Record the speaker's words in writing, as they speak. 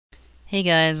Hey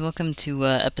guys, welcome to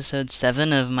episode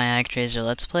 7 of my ActRaiser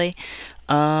Let's Play.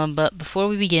 But before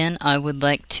we begin, I would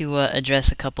like to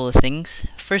address a couple of things.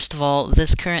 First of all,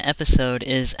 this current episode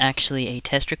is actually a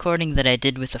test recording that I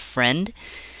did with a friend.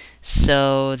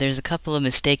 So there's a couple of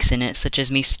mistakes in it, such as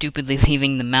me stupidly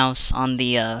leaving the mouse on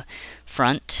the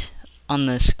front, on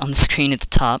the screen at the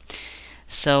top.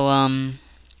 So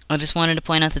I just wanted to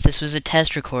point out that this was a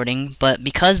test recording, but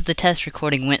because the test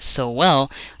recording went so well,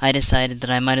 I decided that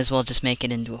I might as well just make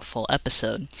it into a full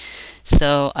episode.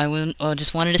 So I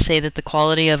just wanted to say that the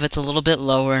quality of it's a little bit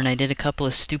lower, and I did a couple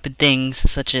of stupid things,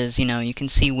 such as, you can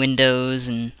see windows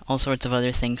and all sorts of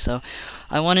other things. So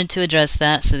I wanted to address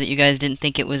that so that you guys didn't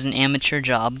think it was an amateur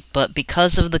job, but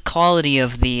because of the quality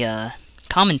of the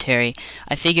commentary,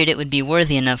 I figured it would be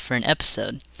worthy enough for an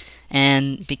episode.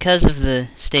 And because of the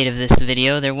state of this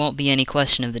video, there won't be any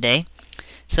question of the day.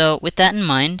 So with that in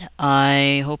mind,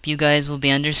 I hope you guys will be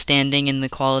understanding in the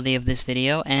quality of this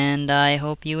video, and I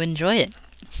hope you enjoy it.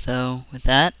 So with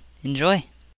that, enjoy.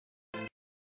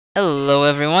 Hello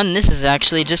everyone, this is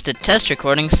actually just a test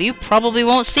recording, so you probably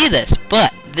won't see this,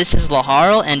 but this is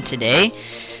Laharl, and today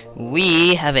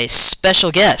we have a special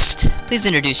guest. Please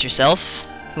introduce yourself,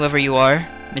 whoever you are,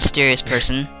 mysterious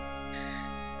person.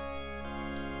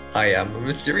 I am a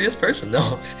mysterious person.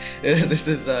 No, this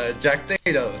is Jack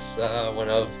Aitos, one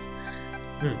of...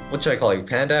 what should I call you,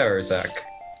 Panda or Zach?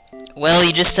 Well,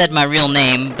 you just said my real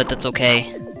name, but that's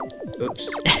okay.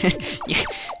 Oops.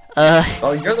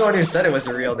 Well, you're the one who said it was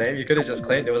your real name. You could have just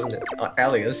claimed it wasn't an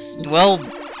alias. Well,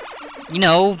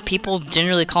 people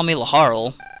generally call me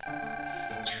Laharl.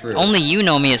 True. Only you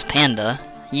know me as Panda.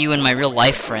 You and my real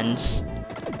life friends.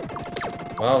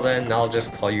 Well, then I'll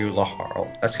just call you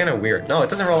Laharl. That's kind of weird. No, it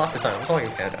doesn't roll off the tongue. I'm calling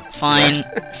you Panda. Fine.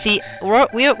 See,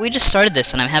 we just started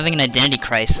this, and I'm having an identity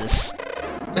crisis.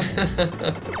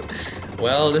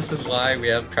 Well, this is why we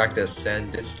have practice,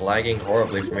 and it's lagging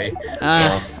horribly for me.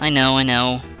 I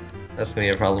know. That's gonna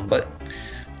be a problem, but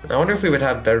I wonder if we would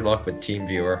have better luck with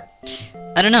TeamViewer.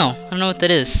 I don't know what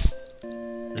that is.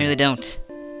 I really don't.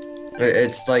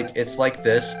 It's like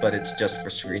this, but it's just for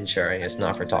screen sharing. It's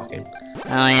not for talking.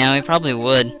 Oh yeah, we probably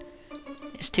would.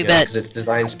 It's too bad. Because it's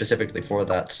designed specifically for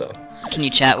that, so. Can you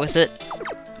chat with it?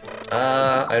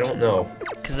 I don't know.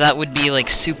 Because that would be, like,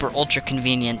 super ultra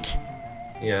convenient.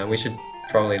 Yeah, we should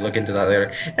probably look into that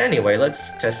later. Anyway,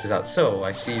 let's test this out. So,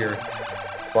 I see you're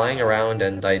flying around,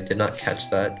 and I did not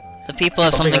catch that. The people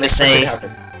have something to say.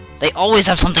 Happened. They always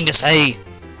have something to say!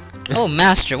 Oh,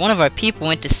 Master, one of our people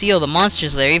went to seal the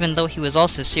monster's lair even though he was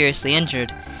also seriously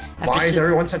injured. Why is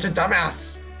everyone such a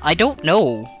dumbass? I don't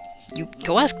know. You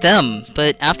go ask them,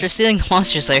 but after sealing the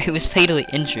monster's lair, he was fatally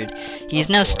injured. He is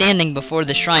now standing before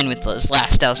the shrine with his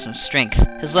last ounce of strength.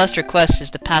 His last request is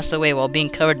to pass away while being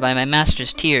covered by my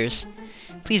master's tears.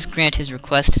 Please grant his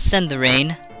request. Send the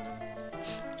rain.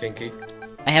 Kinky.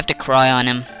 I have to cry on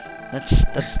him.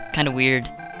 That's kind of weird.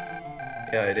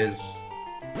 Yeah, it is.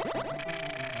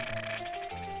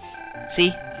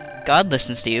 See? God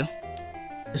listens to you.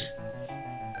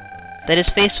 That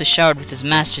his face was showered with his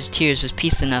master's tears was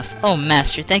peace enough. Oh,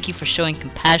 Master, thank you for showing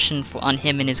compassion on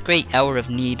him in his great hour of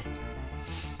need.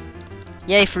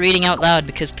 Yay for reading out loud,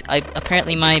 because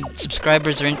apparently my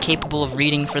subscribers are incapable of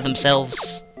reading for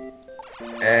themselves.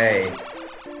 Hey.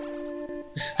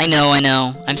 I know.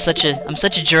 I'm such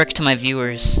a jerk to my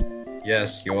viewers.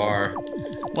 Yes, you are.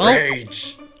 Well,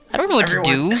 Rage. I don't know what to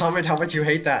do. Comment how much you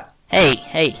hate that.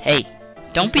 Hey.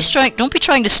 Don't be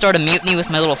trying to start a mutiny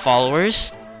with my little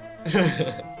followers.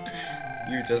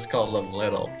 You just called them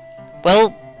little.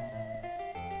 Well,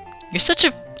 you're such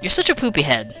a poopy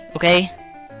head, okay?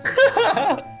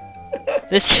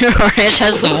 This here ranch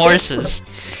has some horses.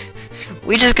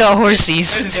 We just got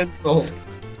horsies.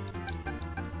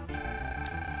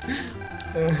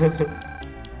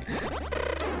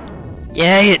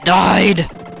 Yay, it died!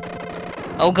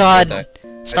 Oh god.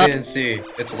 Stop. I didn't see.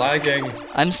 It's lagging.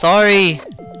 I'm sorry.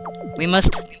 We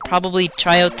must probably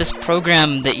try out this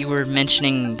program that you were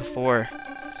mentioning before.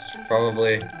 It's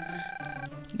probably...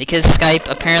 Because Skype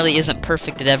apparently isn't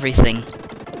perfect at everything.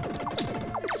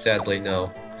 Sadly,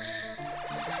 no.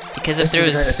 Because if this is the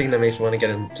there's kind of thing that makes me want to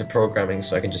get into programming,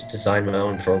 so I can just design my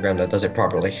own program that does it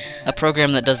properly. a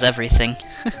program that does everything.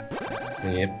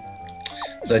 Yep.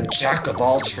 The jack of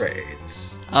all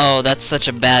trades. Oh, that's such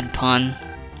a bad pun.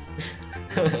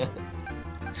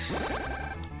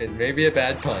 It may be a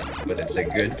bad pun, but it's a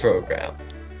good program.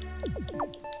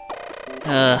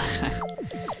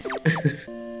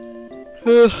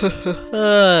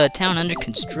 Town under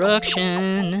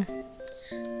construction.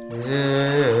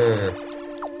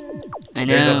 I know.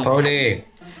 There's a pony.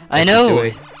 I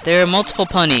know. There are multiple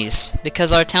ponies,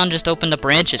 because our town just opened up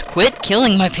ranches. Quit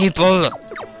killing my people!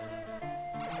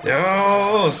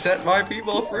 No! Set my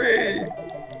people free!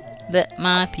 Let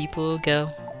my people go.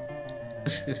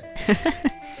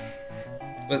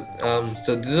 But,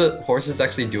 so do the horses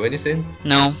actually do anything?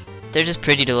 No, they're just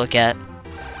pretty to look at.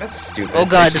 That's stupid. Oh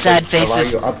god, They should, sad like,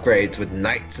 faces. allow you upgrades with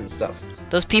knights and stuff.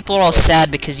 Those people are all sad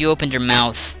because you opened your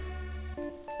mouth.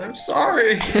 I'm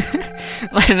sorry!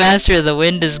 My master, the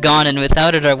wind is gone, and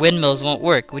without it our windmills won't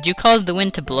work. Would you cause the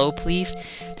wind to blow, please?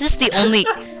 This is the only...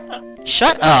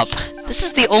 Shut up! This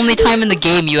is the only time in the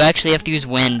game you actually have to use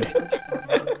wind.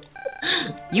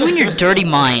 You and your dirty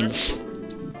minds.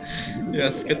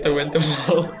 Yes, get the wind to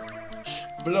blow.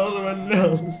 Blow the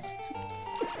windmills.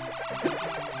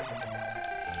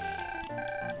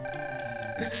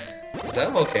 Is that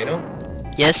a volcano?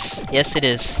 Yes, yes it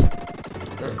is.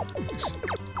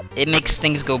 It makes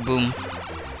things go boom.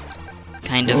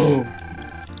 Kind of. Boom.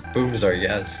 Booms are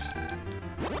yes.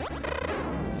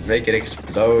 Make it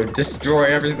explode. Destroy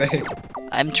everything.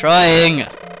 I'm trying.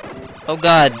 Oh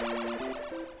god.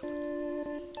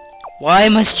 Why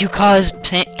must you cause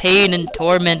pain and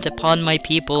torment upon my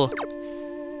people?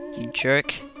 You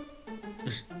jerk.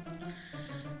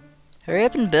 Hurry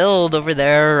up and build over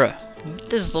there. Get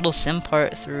this little sim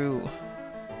part through.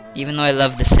 Even though I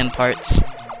love the sim parts.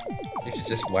 You should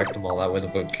just wipe them all out with a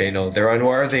volcano. They're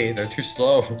unworthy. They're too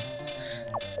slow.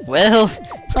 Well,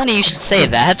 funny you should say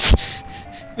that.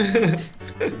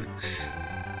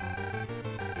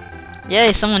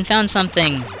 Yay, someone found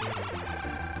something.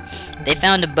 They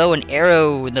found a bow and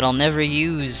arrow that I'll never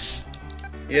use.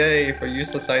 Yay for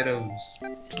useless items.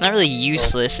 It's not really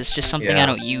useless, it's just something I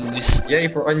don't use. Yay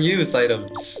for unused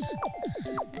items.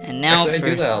 And now Actually, I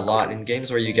do that a lot. In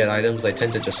games where you get items, I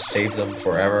tend to just save them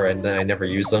forever and then I never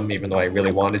use them, even though I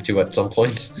really wanted to at some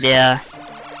point. Yeah.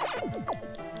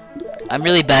 I'm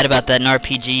really bad about that in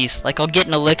RPGs. Like, I'll get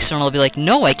an elixir and I'll be like,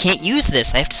 no, I can't use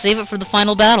this. I have to save it for the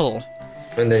final battle.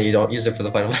 And then you don't use it for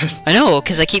the final battle. I know,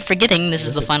 because I keep forgetting this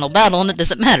is the final battle and it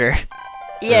doesn't matter.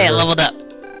 Yay, I leveled up.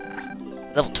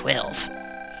 Level 12.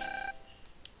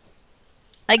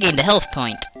 I gained a health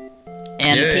point.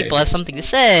 And Yay. people have something to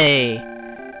say.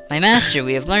 My master,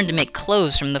 we have learned to make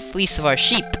clothes from the fleece of our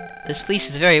sheep. This fleece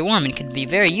is very warm and could be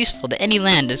very useful to any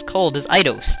land as cold as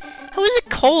Aitos. How is it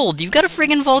cold? You've got a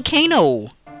friggin' volcano!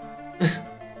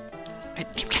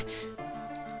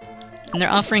 And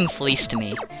they're offering fleece to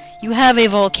me. You have a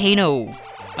volcano!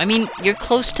 I mean, you're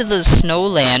close to the snow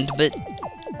land, but...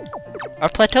 Are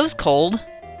plateaus cold?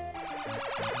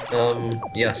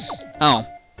 Yes. Oh.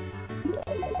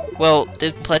 Well,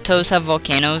 do plateaus have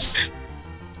volcanoes?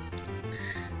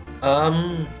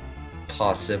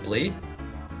 Possibly.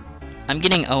 I'm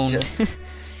getting owned.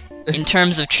 In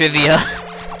terms of trivia.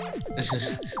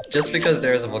 Just because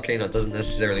there is a volcano doesn't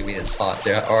necessarily mean it's hot.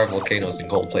 There are volcanoes in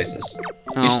cold places.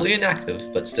 Oh. Usually inactive,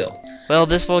 but still. Well,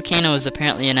 this volcano is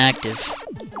apparently inactive.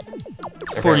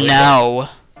 For Apparently now.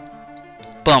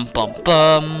 Bum bum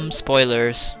bum.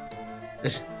 Spoilers.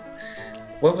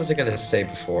 What was I gonna say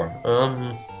before?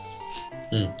 Well,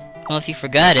 if you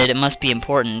forgot it, it must be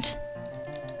important.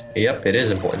 Yep, it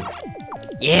is important.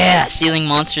 Yeah! Sealing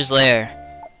Monster's Lair.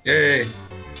 Yay!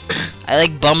 I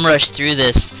like bum rush through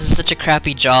this. This is such a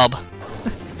crappy job.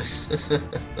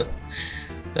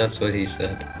 That's what he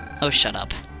said. Oh, shut up.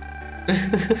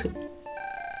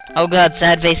 Oh god,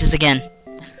 sad faces again.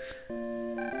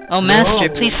 Oh, Master,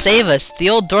 No. please save us. The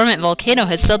old dormant volcano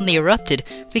has suddenly erupted.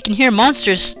 We can hear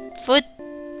monsters'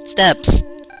 footsteps.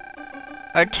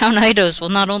 Our town Aitos will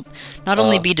not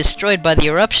only be destroyed by the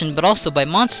eruption, but also by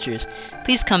monsters.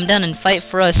 Please come down and fight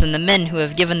for us and the men who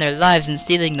have given their lives in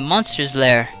stealing the monster's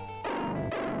lair.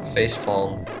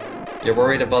 Facepalm. You're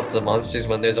worried about the monsters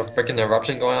when there's a freaking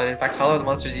eruption going on. In fact, how are the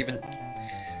monsters even...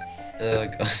 Oh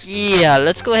god. Yeah,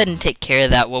 let's go ahead and take care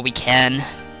of that while we can.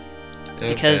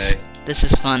 Because Okay. this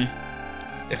is fun.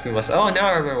 If we must... Oh, now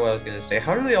I remember what I was gonna say.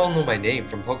 How do they all know my name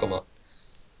from Pokemon?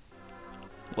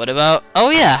 What about... Oh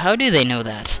yeah, how do they know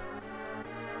that?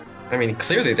 I mean,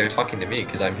 clearly they're talking to me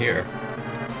because I'm here.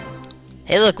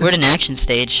 Hey look, we're at an action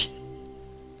stage.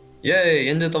 Yay,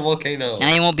 into the volcano.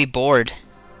 Now you won't be bored.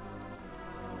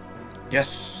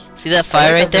 Yes. See that I fire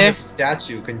like right that there's there? a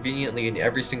statue conveniently in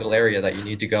every single area that you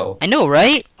need to go. I know,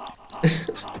 right?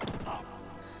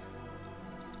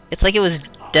 It's like it was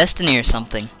Destiny or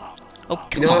something. Oh,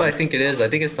 come You know on. what I think it is? I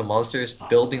think it's the monsters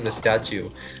building the statue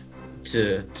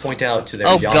to point out to their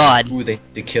Oh, young God. who they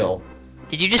need to kill.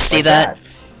 Did you just see Like that?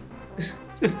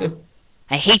 that.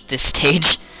 I hate this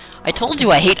stage. I told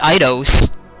you I hate Aitos.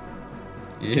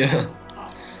 Yeah.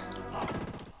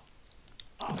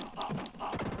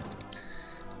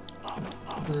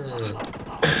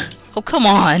 Oh, come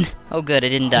on! Oh, good, I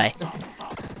didn't die.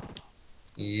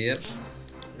 Yep.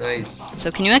 Nice.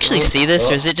 So can you actually see this,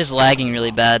 or is it just lagging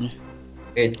really bad?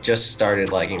 It just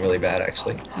started lagging really bad,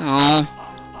 actually. Oh.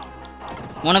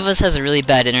 One of us has a really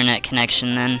bad internet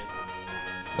connection, then.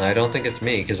 I don't think it's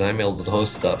me, because I'm able to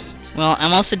host stuff. Well,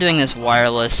 I'm also doing this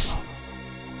wireless.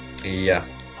 Yeah.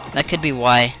 That could be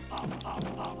why.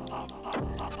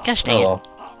 Gosh dang it. Well.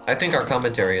 I think our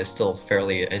commentary is still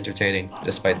fairly entertaining,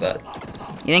 despite that.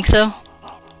 You think so?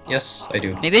 Yes, I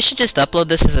do. Maybe I should just upload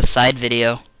this as a side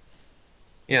video.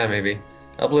 Yeah, maybe.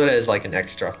 Upload it as like an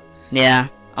extra. Yeah.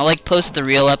 I'll like post the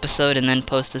real episode and then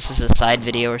post this as a side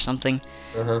video or something.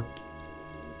 Uh-huh.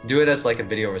 Do it as like a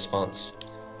video response.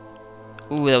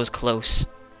 Ooh, that was close.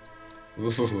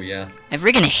 Ooh, yeah. I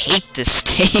friggin' hate this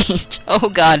stage. Oh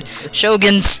god.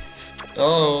 Shoguns.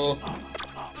 Oh.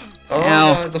 Oh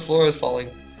Ow. god, the floor is falling.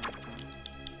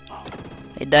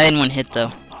 They died in one hit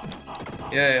though.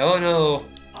 Yay, oh no.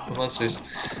 The monsters.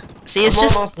 See, it's More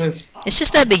just monsters. it's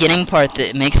just that beginning part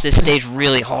that makes this stage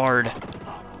really hard.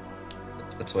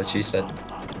 That's what she said.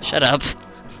 Shut up.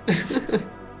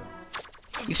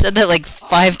 You've said that like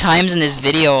 5 times in this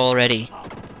video already.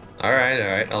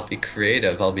 Alright, I'll be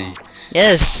creative,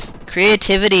 Yes,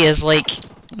 creativity is like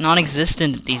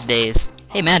non-existent these days.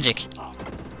 Hey, magic.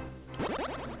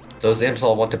 Those imps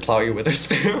all want to plow you with their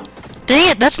spear. Dang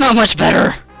it, that's not much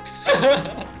better.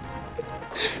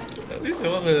 At least it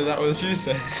wasn't that what she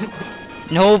said.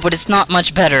 No, but it's not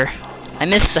much better. I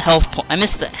missed the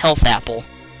health apple.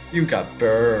 You got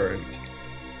burned.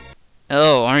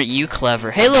 Oh, aren't you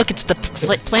clever? Hey, look, it's the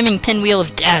flaming pinwheel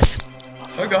of death.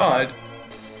 Oh god.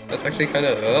 That's actually kind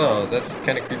of, oh, that's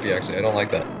kind of creepy actually. I don't like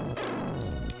that.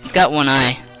 It's got one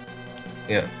eye.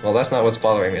 Yeah, well that's not what's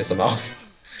bothering me, it's the mouth.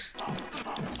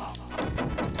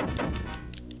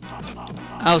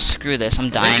 Oh, screw this, I'm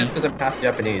dying. Because I'm half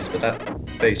Japanese, but that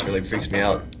face really freaks me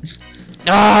out.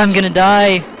 Ah, I'm gonna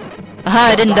die.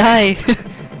 Aha, I didn't die.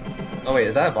 Oh wait,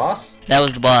 is that a boss? That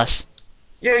was the boss.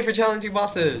 Yay for challenging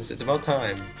bosses! It's about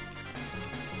time.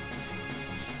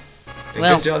 And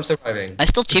Well, good job surviving. I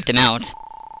still cheaped him out.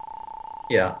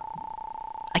 Yeah.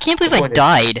 I can't believe I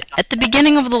died at the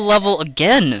beginning of the level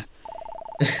again.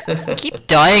 I keep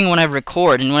dying when I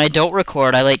record, and when I don't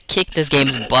record, I like kick this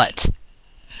game's butt.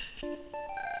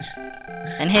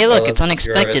 And hey, look, it's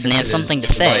unexpected, and they have something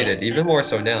to say. Invited, even more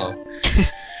so now.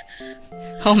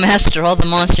 Oh, Master, all the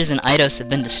monsters in Aitos have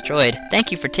been destroyed.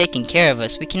 Thank you for taking care of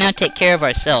us. We can now take care of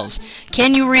ourselves.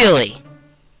 Can you really?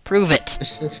 Prove it.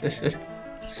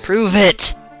 Prove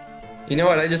it. You know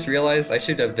what, I just realized I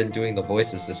should have been doing the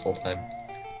voices this whole time.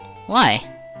 Why?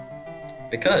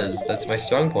 Because that's my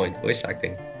strong point, voice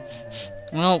acting.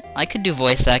 Well, I could do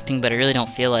voice acting, but I really don't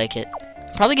feel like it.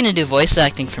 I'm probably gonna do voice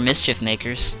acting for Mischief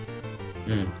Makers.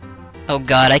 Hmm. Oh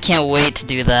god, I can't wait to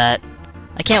do that.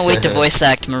 I can't wait to voice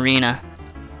act Marina.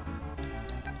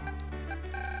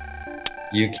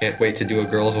 You can't wait to do a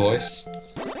girl's voice?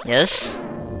 Yes?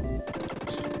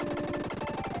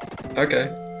 Okay.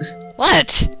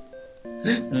 What?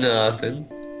 Nothing.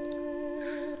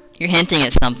 You're hinting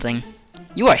at something.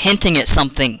 You are hinting at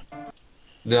something.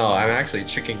 No, I'm actually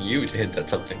tricking you to hint at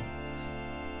something.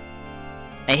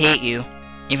 I hate you,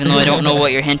 even though I don't know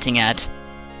what you're hinting at.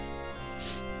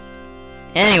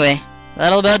 Anyway,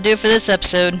 that'll about do for this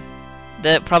episode.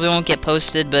 That probably won't get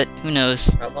posted, but who knows.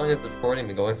 How long has the recording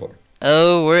been going for?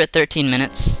 Oh, we're at 13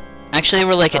 minutes. Actually,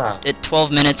 we're like at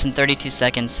 12 minutes and 32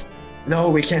 seconds. No,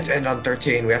 we can't end on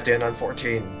 13, we have to end on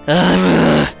 14.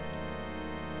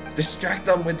 Distract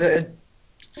them with the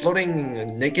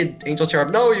floating naked angel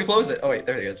cherub. No, you close it! Oh wait,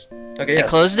 there he is. Okay, yes, I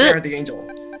closed it? scare the angel,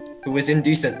 who is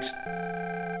indecent.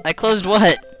 I closed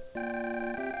what?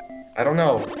 I don't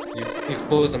know. You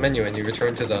close the menu and you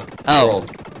return to the world.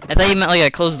 I thought you meant like I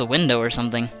closed the window or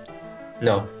something.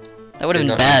 No. That would have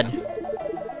been bad.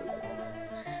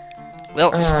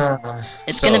 Well,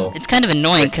 it's kind of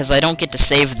annoying because I don't get to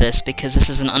save this because this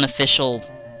is an unofficial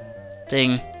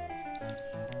thing.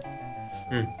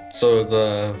 So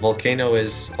the volcano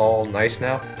is all nice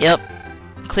now? Yep.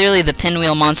 Clearly the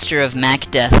pinwheel monster of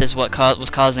Mac Death is what was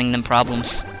causing them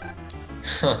problems.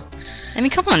 Huh. I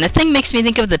mean, come on, that thing makes me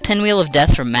think of the pinwheel of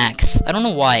death from Max. I don't know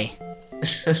why.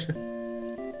 It's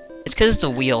because it's a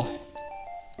wheel.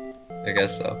 I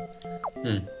guess so.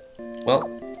 Well,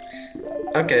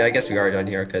 okay, I guess we are done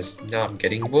here, because now I'm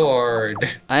getting bored.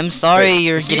 I'm sorry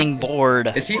you're getting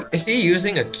bored. Is he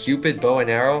using a Cupid bow and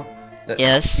arrow?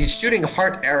 Yes. He's shooting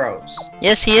heart arrows.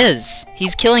 Yes, he is.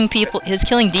 He's killing people. He's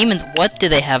killing demons. What do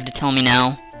they have to tell me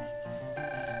now?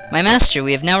 My master,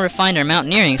 we have now refined our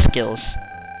mountaineering skills.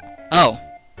 Oh.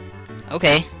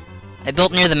 Okay. I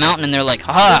built near the mountain and they're like,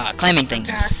 haha, climbing things.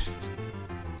 Text.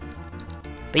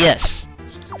 But yes,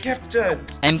 Skipped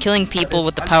it! I'm killing people is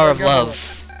with the power of unforgivable.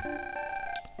 love.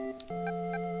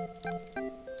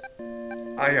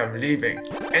 I am leaving.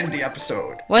 End the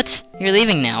episode. What? You're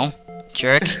leaving now?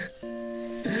 Jerk.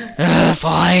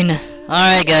 Fine.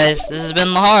 Alright guys, this has been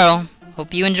Laharl.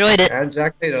 Hope you enjoyed it. And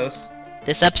Jack Aitos.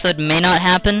 This episode may not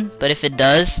happen, but if it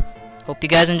does, hope you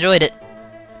guys enjoyed it.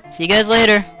 See you guys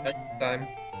later. Next time.